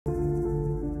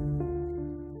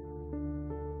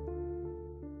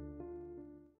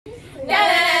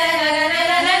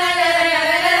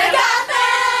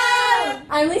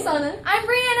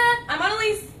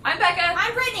Bekah.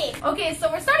 I'm Brittany. Okay, so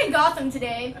we're starting Gotham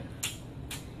today.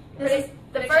 This is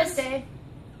the first day.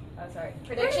 Oh, sorry.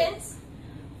 Predictions?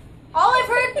 All I've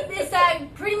heard is that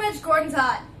pretty much Gordon's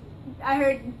hot. I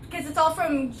heard, because it's all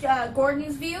from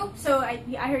Gordon's view, so I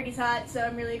heard he's hot, so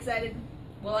I'm really excited.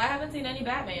 Well, I haven't seen any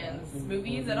Batman's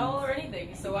movies at all or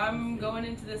anything, so I'm going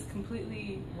into this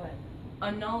completely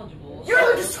unknowledgeable.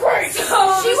 You're a disgrace! She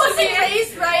wasn't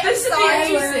raised right. This should be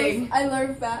interesting. I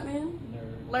love Batman.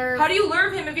 How do you lure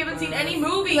him if you haven't seen any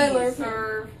movies? I lure him.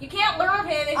 Or... You can't lure him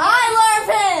if I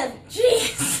love him!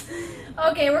 Jeez.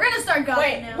 Okay, we're gonna start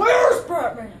Gotham now. Where's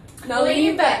Batman? Now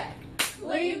lean back.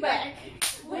 Lean back.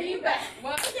 Lean back.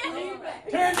 What? Lean back.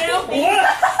 Turn down.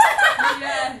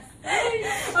 Yes.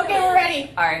 Okay, we're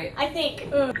ready. Alright. I think.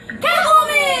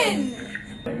 Catwoman!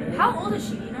 How old is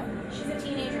she, you know? She's a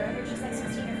teenager. I heard she's like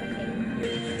 16 or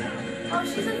 15. Oh,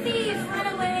 she's a thief. Run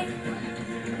away.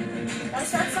 Gotta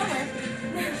start somewhere.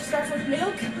 She starts with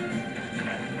milk.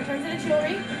 Turns into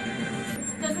jewelry.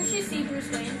 Doesn't she see Bruce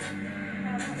Wayne?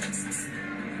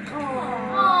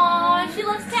 Aww, she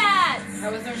loves cats.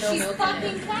 How is there no She's milk fucking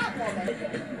in it?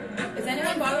 Catwoman. Is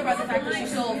anyone bothered by the fact that she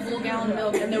stole a full gallon of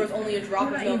milk and there was only a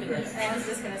drop of milk in it? I was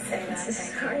just gonna say that.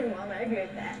 Sorry, Mom, I agree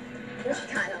with that. It's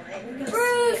kind of lame.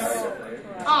 Bruce!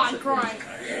 Aw, I'm crying.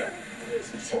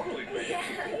 Totally lame. Yeah,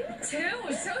 you too.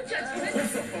 So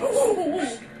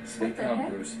judgmental. Stay calm,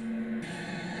 Bruce.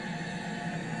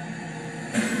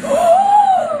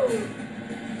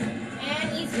 And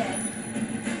he's dead.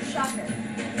 Shocker.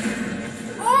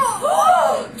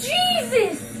 Oh,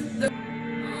 Jesus!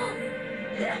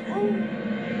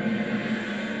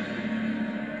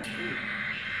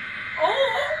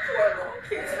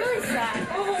 It's really sad.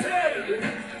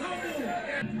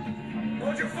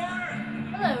 Hold your fire!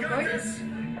 Hello, gorgeous.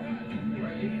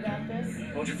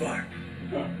 Hold your fire.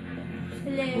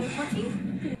 Hello, Potty.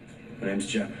 My name's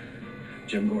Jim.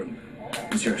 Jim Gordon.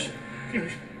 It's yours.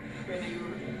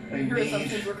 Your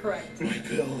assumptions were correct. My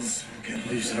pills. Okay,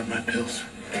 these aren't my pills.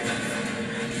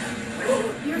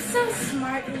 You're so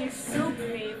smart and you're so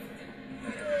brave.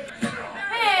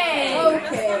 Hey!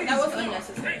 Okay. That was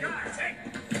unnecessary.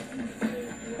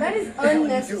 That is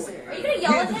unnecessary. Are you gonna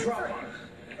yell at him for...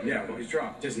 Yeah, well, he's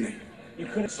dropped, isn't he? You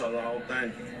could have saw the whole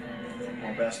thing.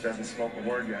 Well, Bess doesn't smoke a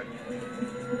word yet.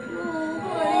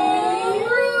 Oh,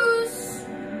 Bruce!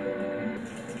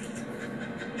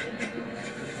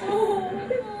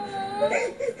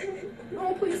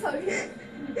 Oh, please hug him.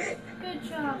 Good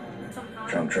job. Somehow.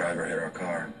 Drunk driver hit our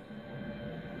car.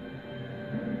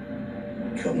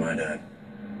 Killed my dad.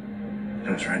 I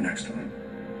was right next to him.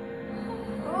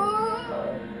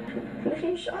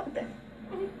 You shot them.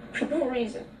 For no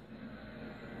reason.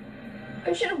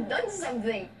 I should have done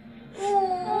something. I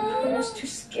was too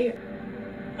scared.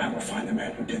 I will find the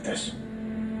man who did this.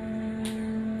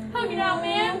 Hug it out,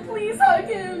 man. Please hug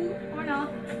him. Or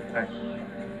not. Hey,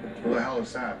 who the hell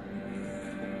is that?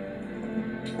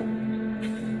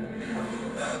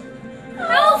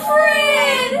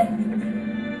 Alfred!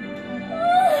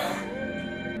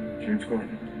 James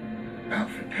Gordon.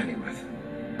 Alfred Pennyworth.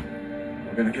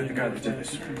 We're gonna get the guy that did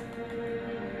this.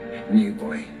 New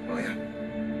boy, oh yeah.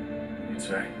 You'd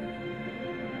say.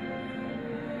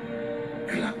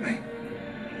 Good luck, mate.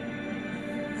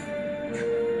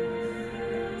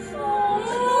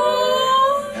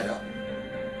 Head up.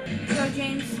 So,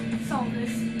 James, solve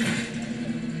this.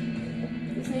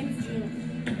 His name's James.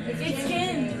 It's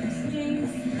James.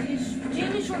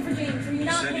 Jim is short for James. Are you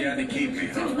not Said you had to keep me,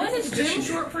 huh? When is Jim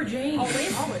short for James?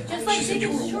 Always. Just like She said you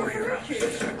James were is a short for warrior,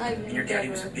 Richard. and your daddy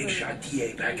was a big shot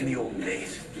TA back in the old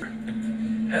days.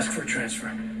 Ask for a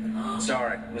transfer. It's all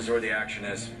right. This is where the action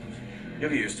is. You'll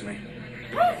get used to me.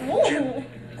 Jim.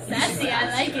 Sassy,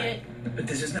 I like it. But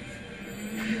this is not...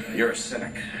 You're a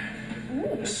cynic.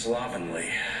 A slovenly,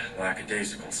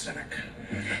 lackadaisical cynic.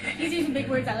 He's using big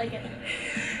words, I like it.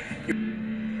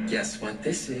 Guess what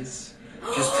this is?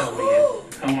 Just tell me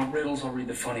it. I want riddles, I'll read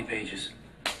the funny pages.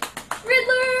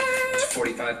 Riddler!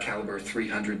 45 caliber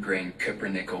 300 grain copper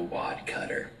nickel wad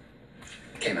cutter.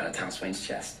 Came out of Thomas Wayne's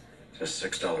chest. Just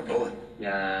 $6 bullet.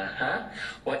 Uh-huh.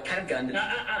 What kind of gun did...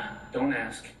 Don't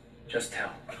ask. Just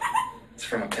tell. It's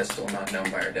from a pistol not known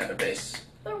by our database.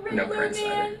 The Riddler, No current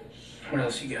man. cyber. What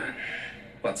else you got?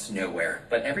 What's nowhere,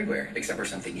 but everywhere, except for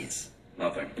something is.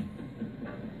 Nothing.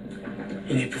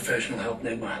 You need professional help,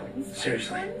 Nigma.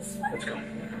 Seriously. Let's go.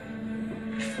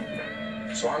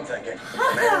 So I'm thinking,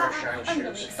 man in our shine I'm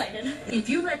really shoes. excited. If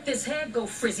you let this hair go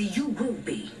frizzy, you will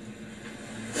be.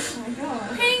 Oh my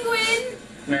god. Penguin!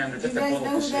 Man, You guys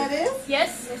know who that is?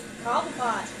 Yes. Call the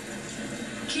pot.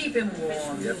 Keep him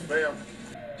warm. Yes, ma'am.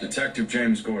 Detective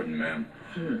James Gordon, ma'am.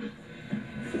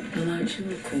 Well, aren't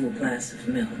you a cool glass of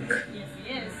milk? Yes,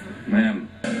 he is. Ma'am.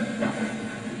 Okay,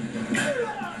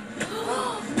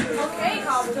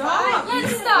 Cobblepot.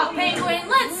 Let's stop, Penguin.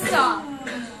 Let's stop.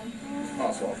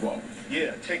 Oswald, whoa.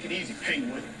 Yeah, take it easy,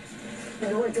 Penguin.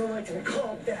 No, I don't like to be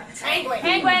called that. Penguin.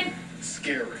 Penguin.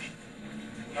 Scary.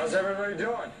 How's everybody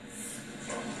doing?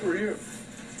 Who are you?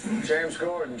 James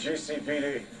Gordon,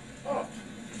 GCPD. Oh,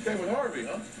 stay with Harvey,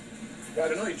 huh? Glad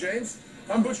to know you, James.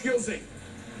 I'm Butch Gilsey.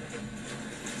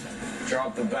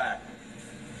 Drop the bat.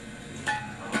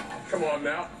 Come on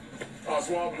now.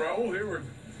 Oswald and Raoul here. We're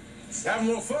having a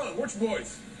little fun. Which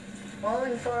boys?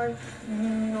 Falling fun.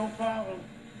 No problem.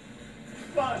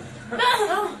 Fun.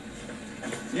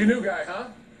 You new guy, huh?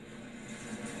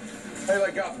 How you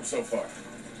like Gotham so far?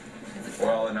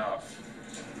 Well enough.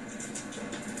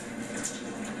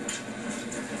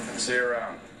 See you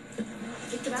around.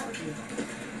 Take the bat with you.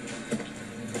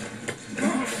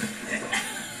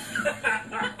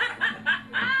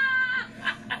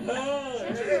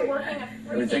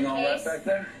 Everything all right back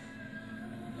there?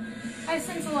 I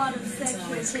sense a lot of sexual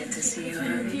always good to see you,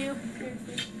 between Harvey. you.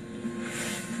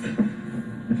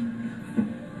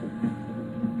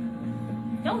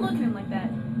 Don't look at him like that.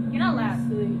 You're not allowed.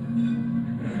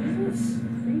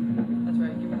 That's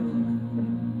right. Give her a look.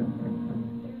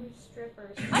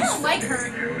 I don't like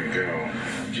her. Here we go.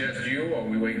 Just you, or are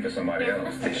we waiting for somebody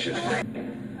else? It's just...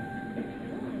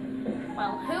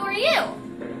 Well, who are you?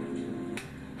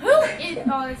 Who is?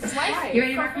 Oh, it's his wife. You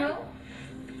ready to rock and roll?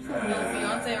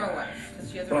 Fiance or wife?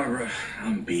 Because she has a Barbara,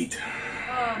 I'm beat.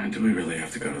 Do we really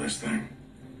have to go to this thing?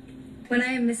 When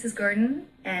I am Mrs. Gordon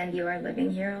and you are living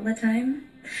here all the time,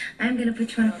 I'm gonna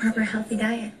put you on a proper healthy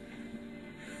diet.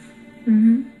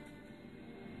 Mm-hmm.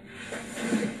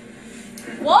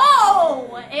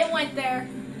 Whoa! It went there.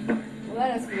 Well,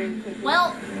 that escalated quickly.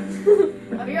 Well,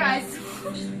 cover your eyes.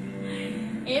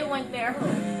 It went there.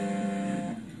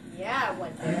 Yeah, it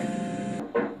went there.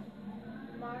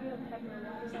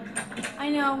 I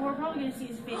know. We're probably gonna see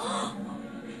his face.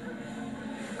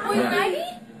 Wait, Ivy?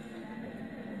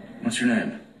 What's your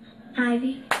name?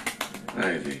 Ivy,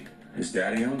 Ivy. Is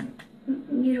Daddy home?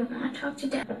 you don't want to talk to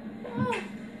Dad.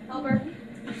 Albert.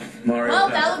 Mario. Well,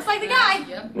 that looks like the guy.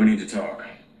 Yep. We need to talk.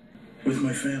 With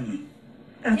my family.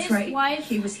 That's His right. wife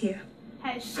He was here.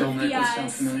 has Pearl shifty necklace sound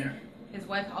eyes. familiar? His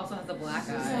wife also has a black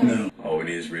eye. No. All we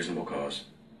need is reasonable cause.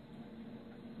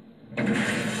 Bro!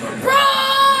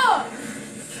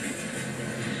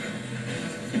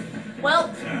 Well,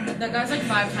 That guy's like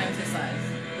 5 times his size.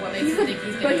 What makes you think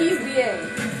he's gonna But he's BA.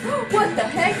 What the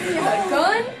heck? He had a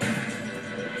gun?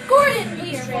 Gordon,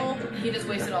 be careful. He just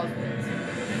wasted all his bullets.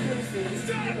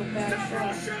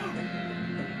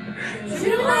 Shoot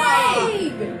him in the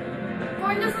leg!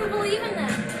 Gordon doesn't believe in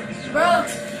that. Bro,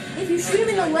 if you shoot him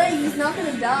in the leg, he's not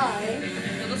gonna die.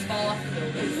 He'll just fall off the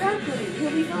building. Exactly.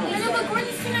 He'll be fine. I know, but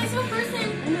Gordon's too nice of a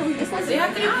person. I know, he just wants They to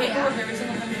have to do get paperwork out. every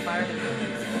single time they fire the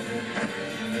building.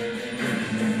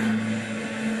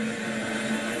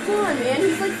 Come on, man.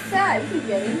 He's like fat. You can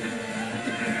get him.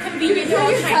 Convenient, He'll they're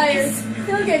all get tired. Chinese.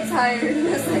 He'll get tired in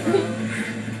a second.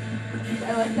 I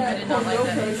like I that did not like whole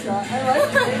that. GoPro shot. I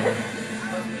like it.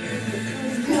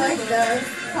 I like that.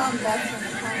 Calm back from the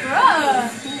Bruh.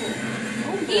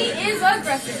 He is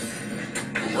aggressive.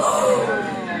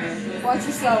 Watch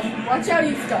yourself. Watch out,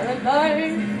 he's got a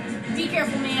knife. Be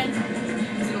careful, man.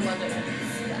 He's gonna let it.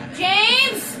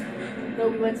 James!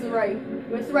 No, he went to the right.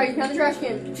 He went to the right. He found the trash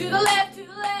can. To the left, to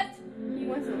the left. He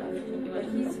went to the left. But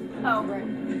he's Oh, right.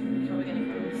 Probably getting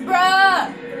close.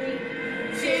 bruh.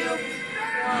 3, 2, 1.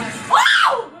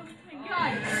 Wow! Oh my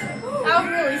god. That was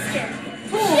really scary.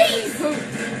 Jeez!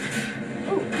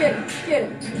 Oh, get him. Get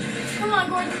him. Come on,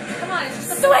 Gordon. Come on, it's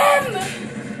just Swim! the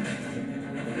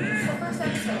first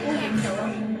episode. We can't kill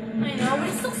him. I know, but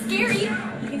it's still scary.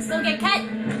 You can still get cut.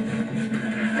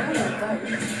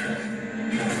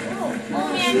 Oh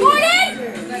man, Gordon!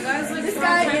 That guy's like This 5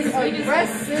 guy times is as big as him.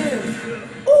 aggressive.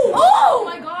 Oh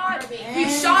my god! He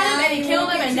shot him and he killed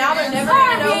him, and now they're never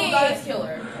gonna know who got his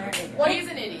killer. Well, he's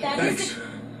an idiot. Thanks.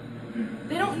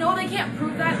 They don't know, they can't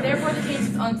prove that, therefore the case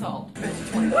is unsolved.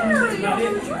 Where are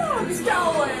your drugs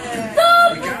going? We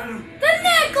got him. The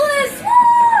necklace!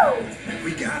 Woo!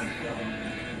 We got him.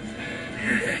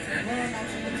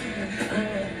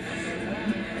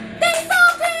 They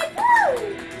solved it! Woo!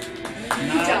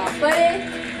 Good job, buddy.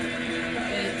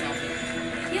 It is solved.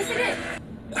 Yes, it did.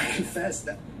 I confess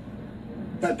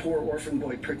that poor orphan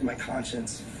boy pricked my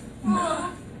conscience. You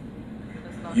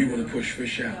want to push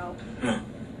fish out? Huh?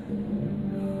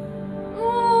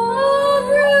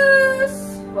 Oh,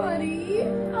 Bruce! Buddy.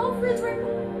 Alfred's right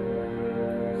behind.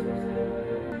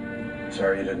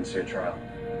 Sorry you didn't see a trial.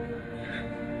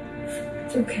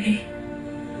 It's okay.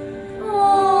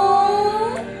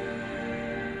 Oh.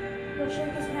 We'll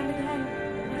shake his hand again.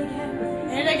 And again.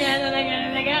 And again, and again,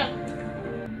 and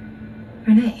again.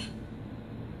 Renee.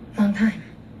 Long time.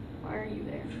 Why are you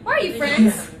there? Why are you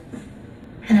friends?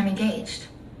 And I'm engaged.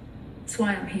 That's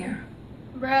why I'm here.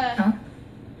 Bruh. Huh?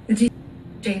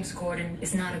 James Gordon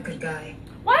is not a good guy.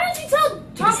 Why don't you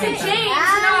talk to James,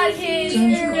 not his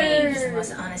James Gordon is the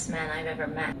most honest man I've ever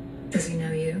met. Does he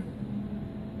know you?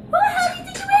 Who the hell do you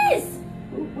think he is?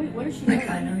 Wait, what is she Like doing?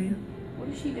 I know you? What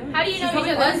is she doing? How do you know She's he's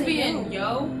a a lesbian, yo.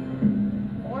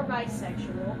 Or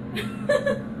bisexual.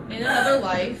 In another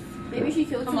life. Maybe she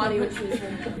killed Come on, somebody when she was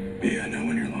young. Yeah, I know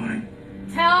when you're lying.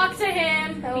 Talk to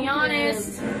him. Help Be him.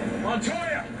 honest.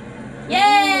 Montoya!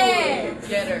 Yay!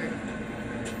 Get her.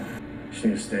 She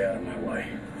needs to stay out of my way.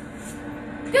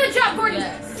 Good job, Gordon.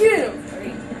 Yes. Get him.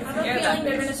 I have a Yeah, feeling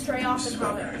they're that gonna stray off the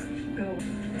comic.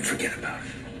 Forget about it.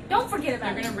 Don't forget They're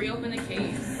about it. gonna reopen the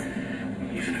case.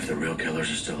 Even if the real killers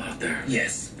are still out there.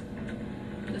 Yes.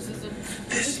 This is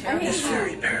This is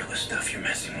very perilous stuff you're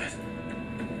messing with.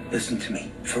 Listen to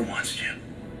me for once, Jim.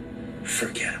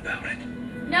 Forget about it.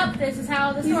 Nope, this is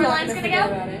how the He's not storyline's gonna forget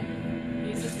go. about it.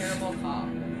 He's a terrible cop.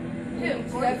 Who?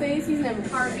 See that face? He's never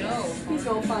Harvey. No. He's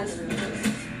gonna find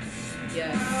her.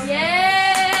 Yeah.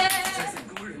 Yeah!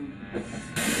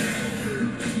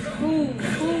 Boom,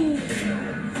 boom.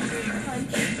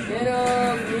 Get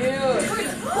him, yeah.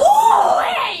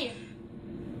 Oh, hey!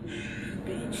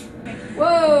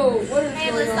 Whoa, what is Hey,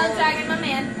 going let's on? stop dragging my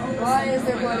man. Why is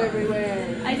there blood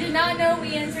everywhere? I did not know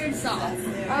we entered Saw.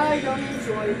 I don't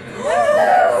enjoy it.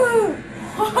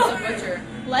 He's a butcher.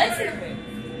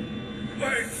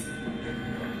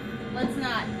 Let's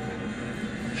not.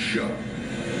 Shut up.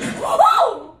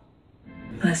 Whoa!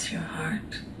 Bless your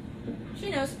heart. She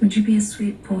knows. Would you be a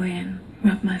sweet boy and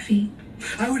rub my feet?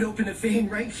 I would open a vein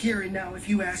right here and now if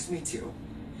you asked me to.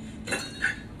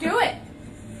 Do it.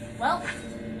 Well,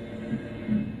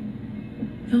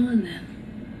 Go on then.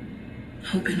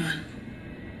 Open one.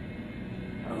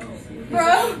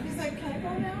 bro. He's like, can I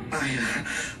go now?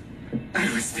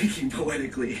 I was speaking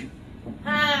poetically.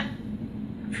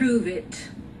 Prove it.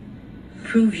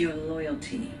 Prove your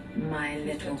loyalty, my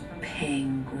little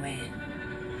penguin.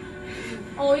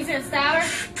 Oh, he's gonna stab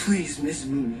her? Please, Miss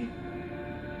Mooney.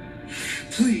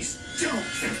 Please don't.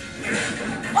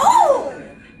 Oh!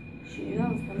 She knew that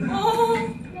was coming.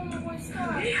 Oh, boy,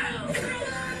 stop.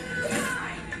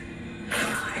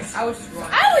 I was wrong.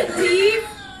 I would leave.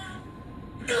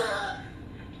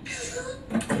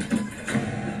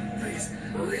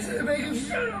 Please, make him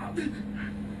shut up.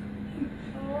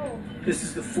 This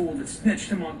is the fool that snitched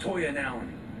to Montoya and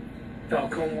Allen.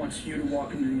 Falcone wants you to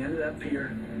walk him to the end of that pier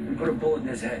and put a bullet in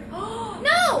his head.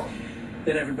 No!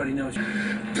 Then everybody knows.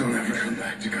 Don't ever come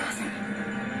back to Gotham.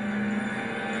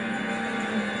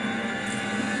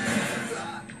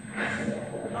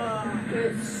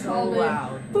 It's So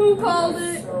loud. Who called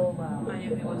it? So loud. I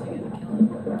knew he wasn't gonna kill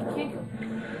him. Can't go.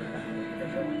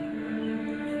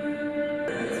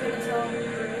 He's gonna tell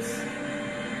Bruce.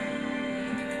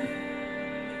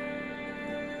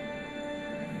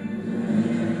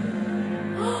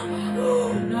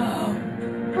 No.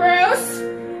 Bruce!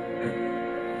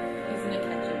 He's gonna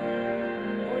catch him.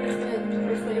 Or he's gonna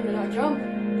persuade him to not jump.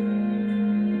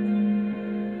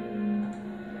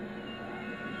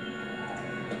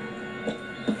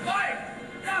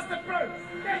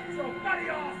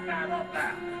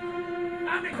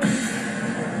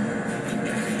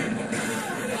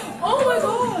 Oh my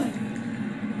god!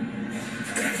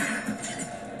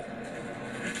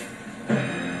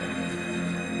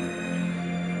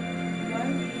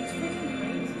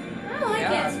 I don't like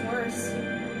Yeah. it. It's worse.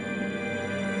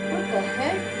 What the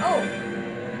heck? Oh.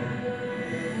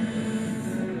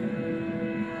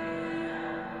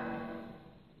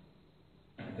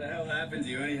 What the hell happened to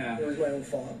you anyhow? It was my own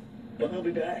fault. But I'll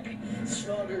be back.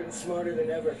 Stronger and smarter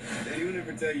than ever. Did anyone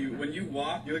ever tell you, when you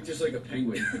walk, you look just like a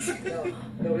penguin? No,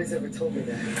 nobody's ever told me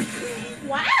that.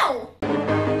 Wow!